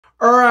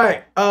All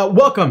right,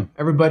 welcome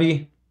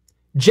everybody.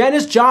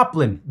 Janis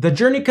Joplin, the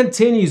journey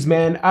continues,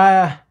 man.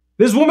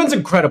 This woman's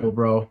incredible,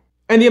 bro.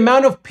 And the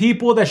amount of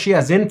people that she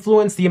has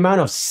influenced, the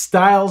amount of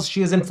styles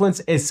she has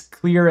influenced is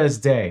clear as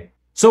day.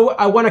 So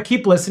I want to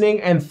keep listening,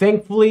 and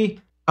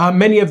thankfully,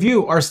 many of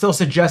you are still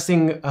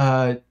suggesting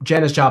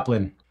Janis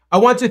Joplin. I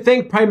want to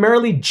thank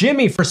primarily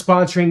Jimmy for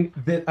sponsoring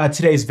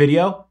today's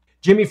video.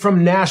 Jimmy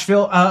from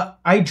Nashville.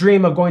 I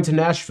dream of going to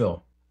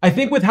Nashville. I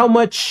think with how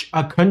much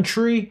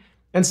country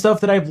and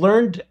stuff that I've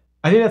learned,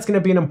 I think that's going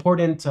to be an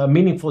important,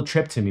 meaningful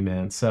trip to me,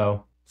 man.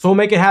 So we'll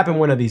make it happen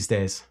one of these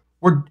days.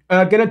 We're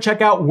going to check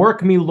out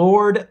Work Me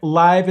Lord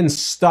live in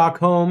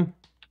Stockholm.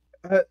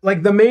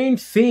 Like the main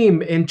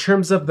theme in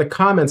terms of the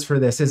comments for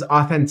this is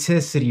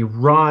authenticity,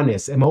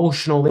 rawness,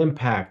 emotional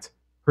impact,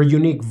 her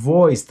unique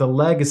voice, the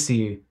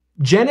legacy.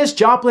 Janis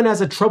Joplin has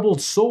a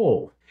troubled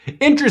soul.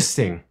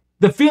 Interesting.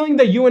 The feeling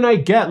that you and I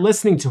get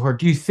listening to her,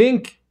 do you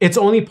think it's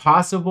only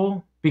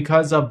possible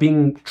because of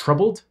being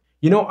troubled?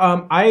 You know,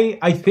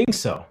 I think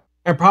so.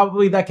 And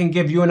probably that can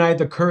give you and I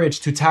the courage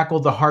to tackle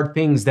the hard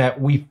things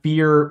that we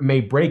fear may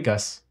break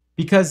us,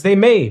 because they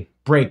may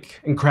break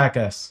and crack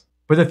us.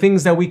 But the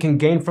things that we can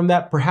gain from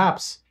that,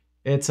 perhaps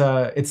it's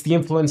the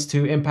influence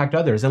to impact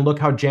others. And look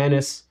how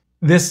Janis,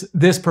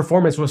 this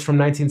performance was from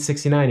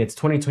 1969. It's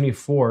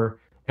 2024,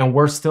 and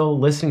we're still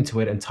listening to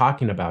it and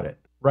talking about it.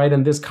 Right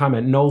in this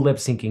comment, no lip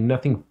syncing,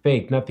 nothing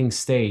fake, nothing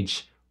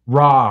staged,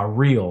 raw,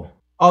 real.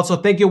 Also,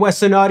 thank you,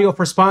 Western Audio,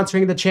 for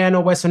sponsoring the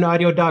channel,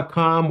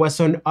 westernaudio.com,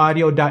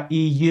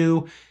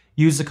 westernaudio.eu.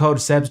 Use the code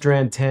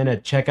SebsDuran10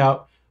 at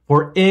checkout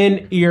for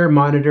in-ear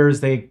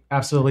monitors. They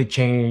absolutely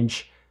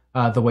change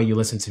the way you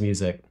listen to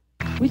music.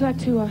 We'd like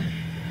to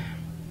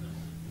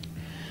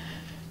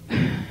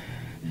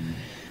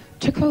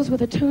close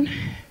with a tune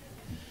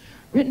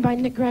written by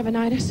Nick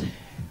Gravenitis.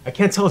 I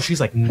can't tell if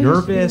she's like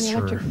nervous or...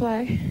 Electric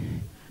Flag.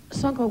 A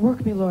song called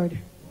Work Me Lord.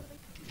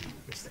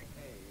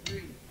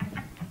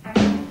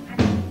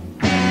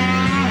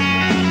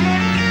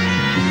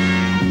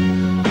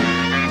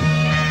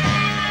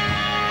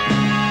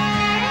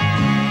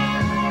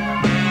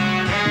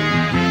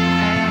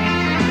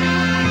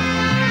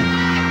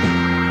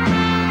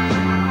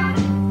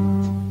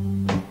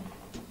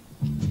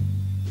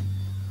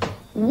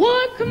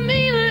 Work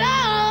me,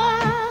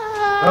 Lord.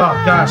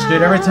 Oh gosh,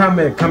 dude, every time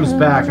it comes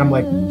back, I'm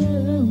like...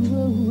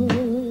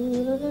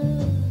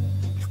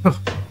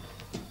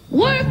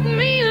 Work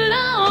me,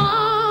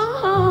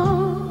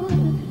 Lord.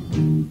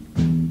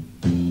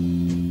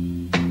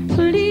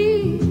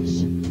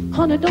 Please,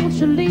 honey, don't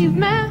you leave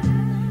me.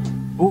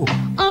 Ooh.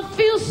 I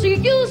feel so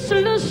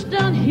useless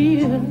down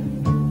here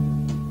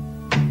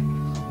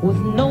with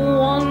no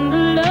one to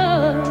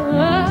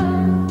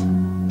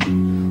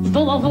love.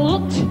 Though I've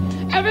looked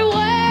everywhere,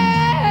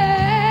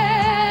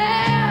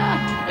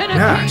 and I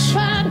can't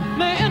find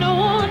me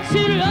anyone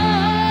to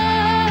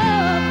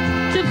love,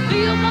 to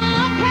feel my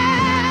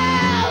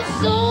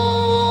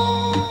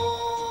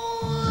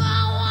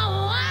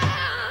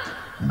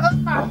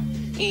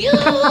use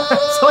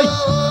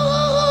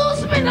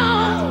me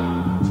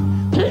now,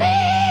 please,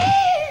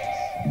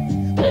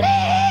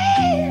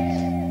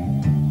 please,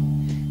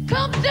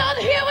 come down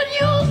here and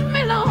use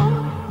me,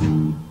 Lord.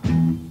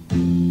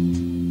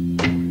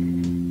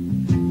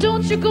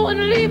 Don't you go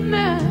and leave me.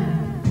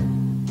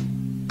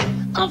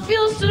 I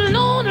feel so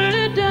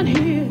lonely down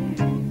here.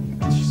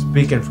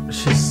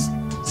 She's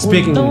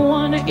speaking. No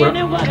one,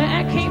 anybody,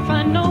 I can't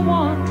find no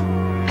one.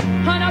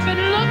 And I've been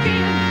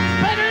looking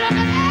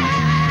everywhere.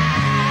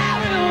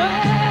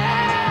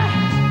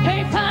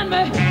 Can't find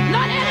me,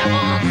 not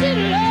anyone to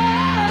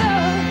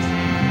love,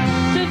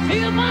 to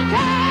feel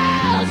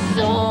my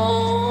soul.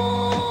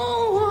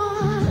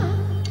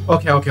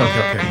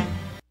 Okay.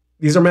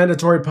 These are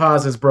mandatory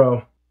pauses,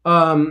 bro.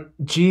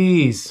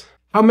 Geez.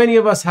 How many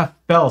of us have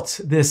felt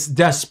this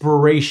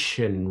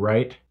desperation,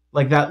 right?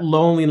 Like that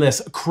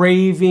loneliness,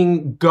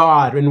 craving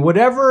God in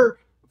whatever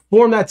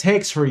form that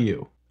takes for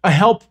you. A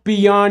help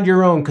beyond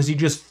your own because you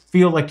just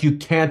feel like you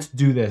can't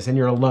do this and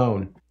you're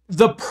alone.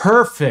 The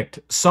perfect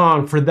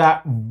song for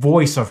that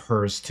voice of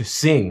hers to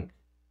sing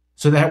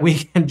so that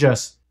we can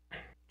just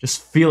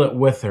feel it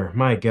with her.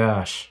 My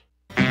gosh.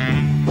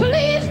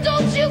 Please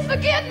don't you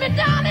forget me,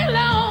 Donnie,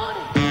 Lord.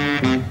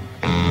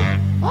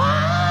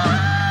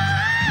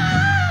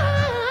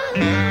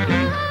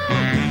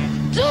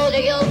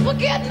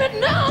 Forget me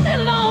now,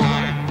 Lord.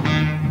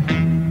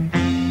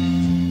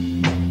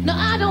 No,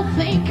 I don't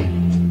think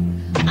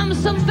I'm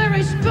some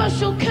very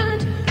special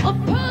kind of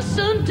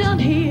person down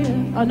here.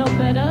 I know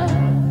better,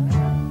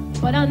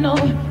 but I know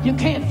you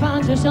can't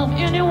find yourself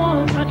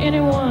anyone, not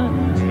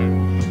anyone,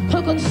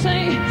 who can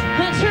say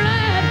that's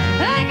right,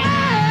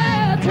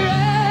 I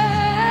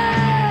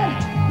tried.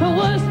 The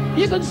worst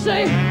you can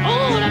say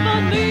all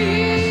about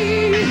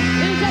me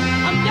is that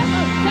I'm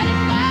never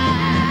satisfied.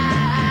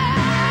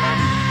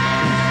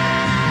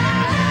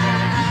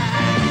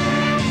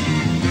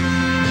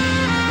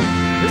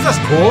 That's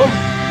cool.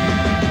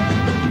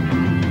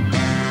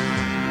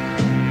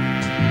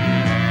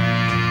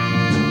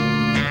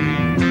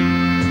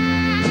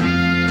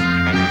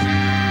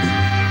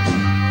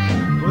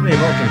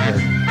 in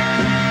here.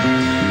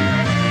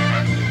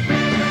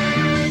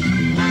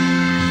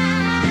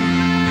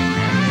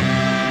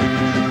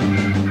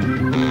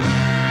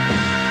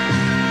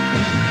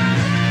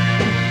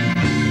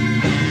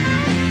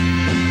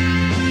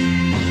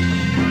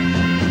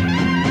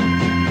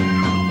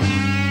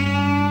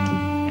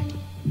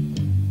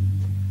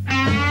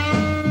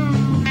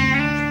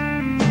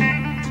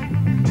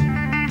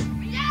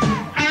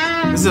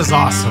 This is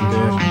awesome, dude.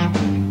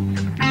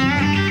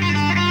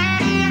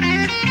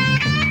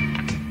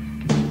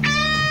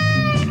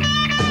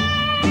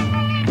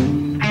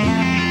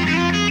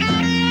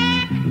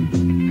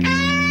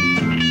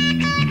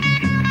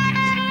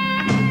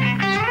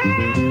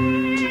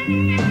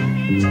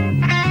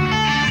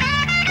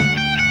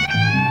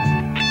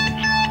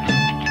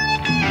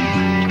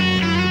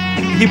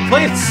 He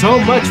played so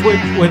much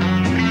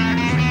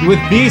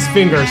with these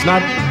fingers,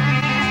 not.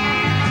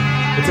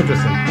 It's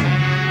interesting.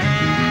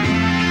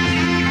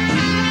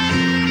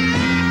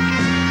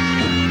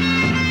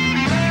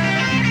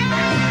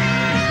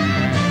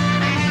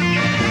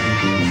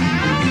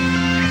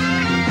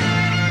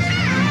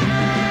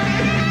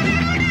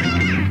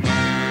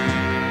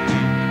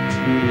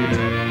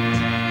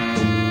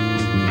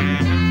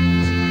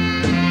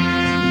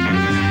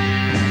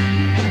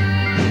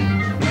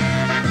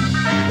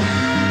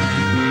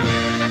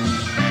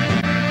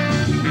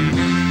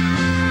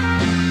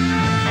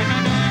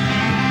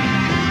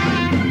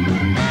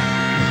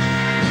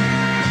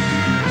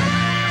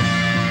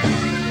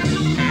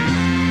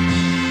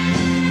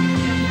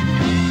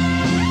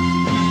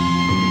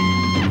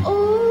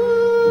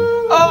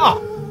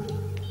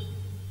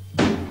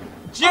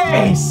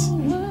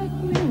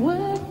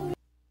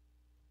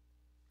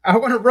 I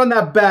want to run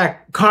that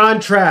back.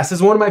 Contrast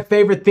is one of my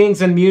favorite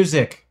things in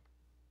music.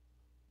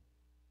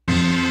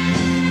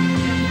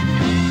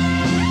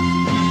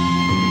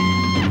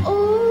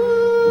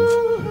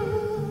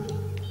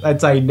 That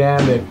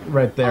dynamic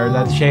right there,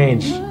 that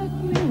change.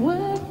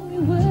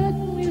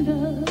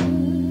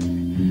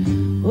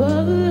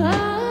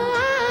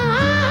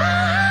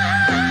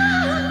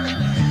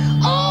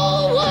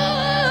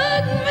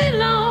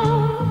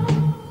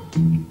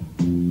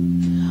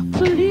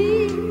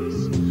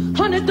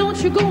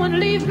 You go and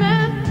leave me.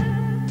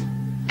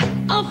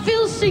 I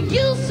feel so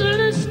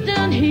useless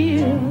down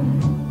here.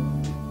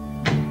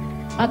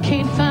 I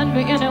can't find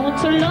me anyone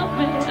to love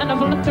me, and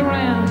I've looked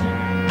around.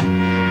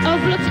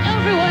 I've looked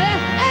everywhere,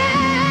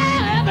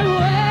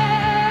 everywhere,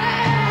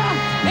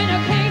 and I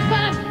can't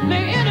find me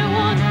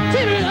anyone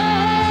to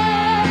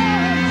love,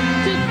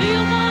 to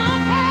feel my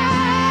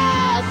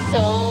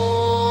soul.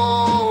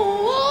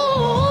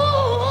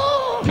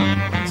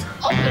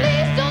 Oh,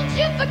 please don't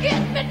you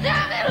forget me,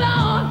 darling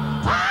Lord.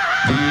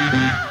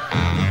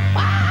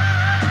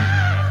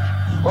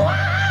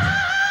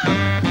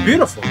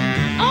 Beautiful.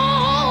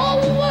 Oh,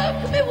 work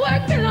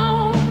me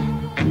on.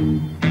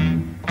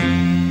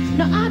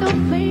 No, I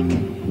don't think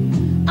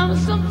I'm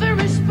some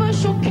very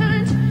special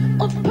kind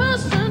of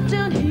person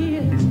down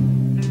here.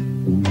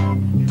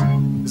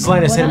 This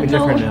line is hitting me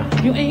different now.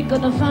 You ain't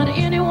gonna find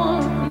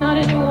anyone, not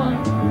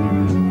anyone,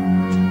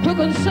 who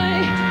can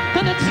say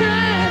that I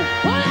tried,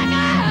 well,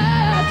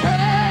 I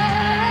tried.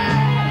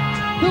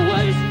 The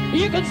worst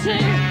you can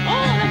say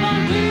all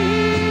about me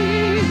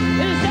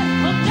is that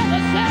I'm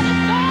never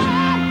satisfied.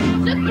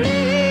 So please,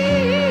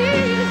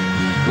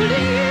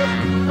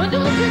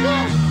 don't you go,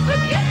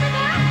 forget me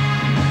now,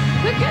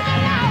 forget me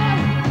now.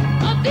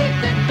 I think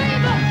that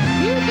baby,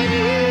 you can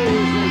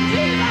use a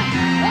fever,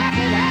 I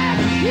can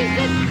have. He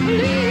said,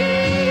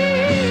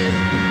 please,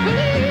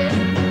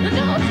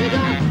 don't you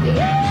go,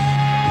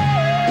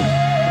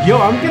 yeah. Yo,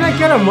 I'm gonna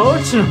get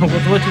emotional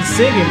with what you're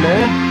singing,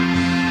 man.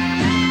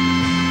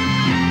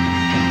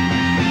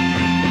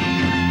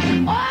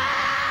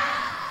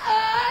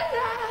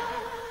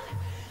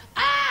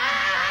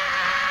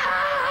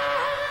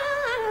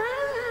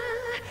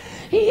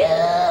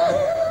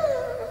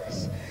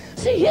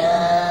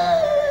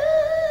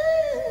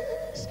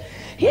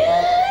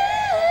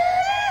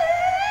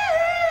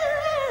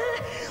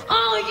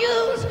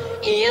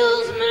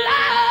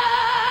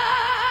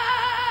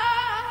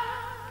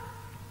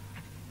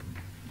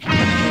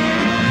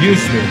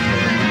 Use me.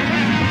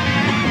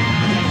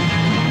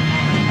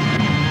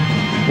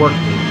 Work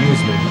me,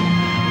 use me.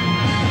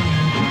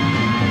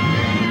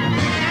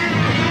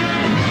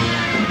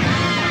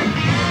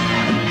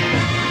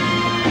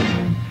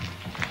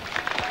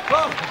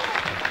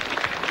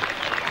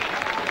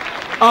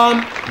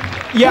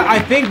 Yeah, I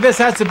think this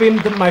has to be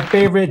my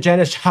favorite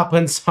Janis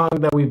Joplin song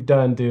that we've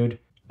done, dude.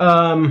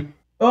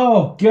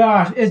 Oh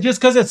gosh, it's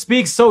just because it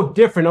speaks so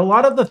different. A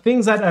lot of the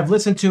things that I've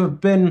listened to have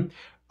been,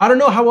 I don't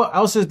know how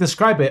else to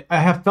describe it. I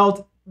have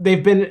felt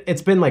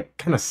it's been like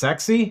kind of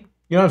sexy,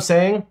 you know what I'm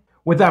saying?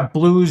 With that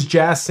blues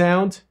jazz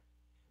sound.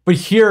 But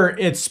here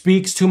it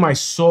speaks to my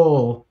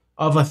soul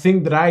of a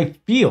thing that I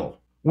feel.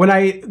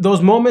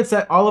 Those moments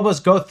that all of us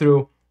go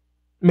through,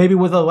 maybe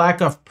with a lack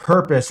of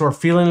purpose or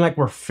feeling like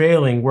we're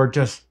failing, we're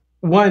just,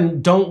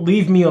 one, don't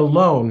leave me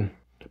alone.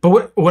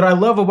 But what I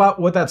love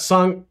about what that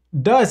song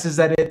does is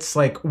that it's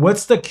like,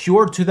 what's the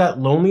cure to that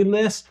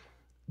loneliness?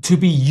 To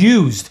be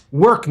used,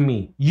 work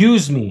me,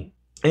 use me.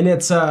 And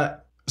it's,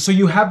 so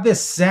you have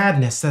this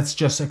sadness that's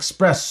just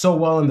expressed so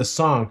well in the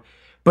song,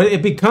 but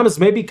it becomes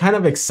maybe kind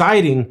of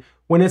exciting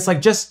when it's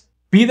like, just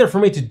be there for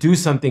me to do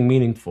something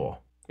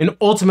meaningful. And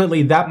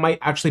ultimately that might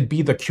actually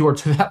be the cure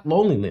to that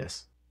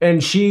loneliness.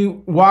 And she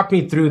walked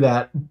me through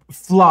that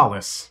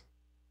flawless.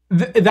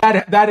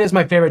 That is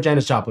my favorite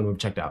Janis Joplin we've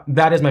checked out.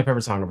 That is my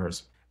favorite song of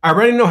hers. I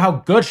already know how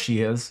good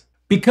she is.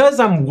 Because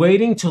I'm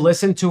waiting to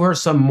listen to her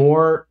some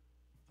more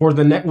for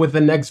with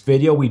the next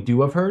video we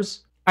do of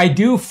hers, I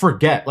do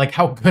forget like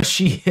how good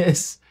she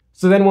is.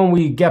 So then when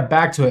we get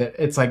back to it,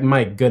 it's like,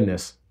 my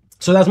goodness.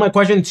 So that's my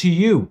question to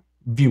you,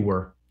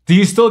 viewer. Do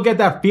you still get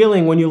that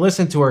feeling when you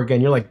listen to her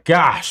again? You're like,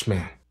 gosh,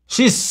 man,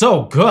 she's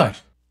so good.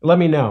 Let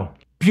me know.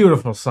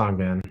 Beautiful song,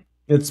 man.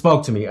 It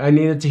spoke to me. I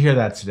needed to hear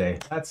that today.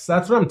 That's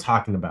what I'm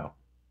talking about.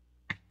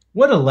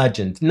 What a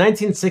legend.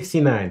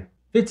 1969,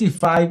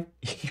 55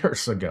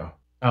 years ago.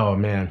 Oh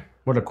man,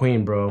 what a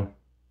queen, bro.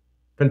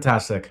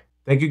 Fantastic.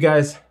 Thank you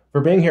guys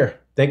for being here.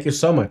 Thank you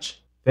so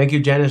much. Thank you,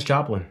 Janis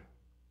Joplin.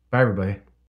 Bye, everybody.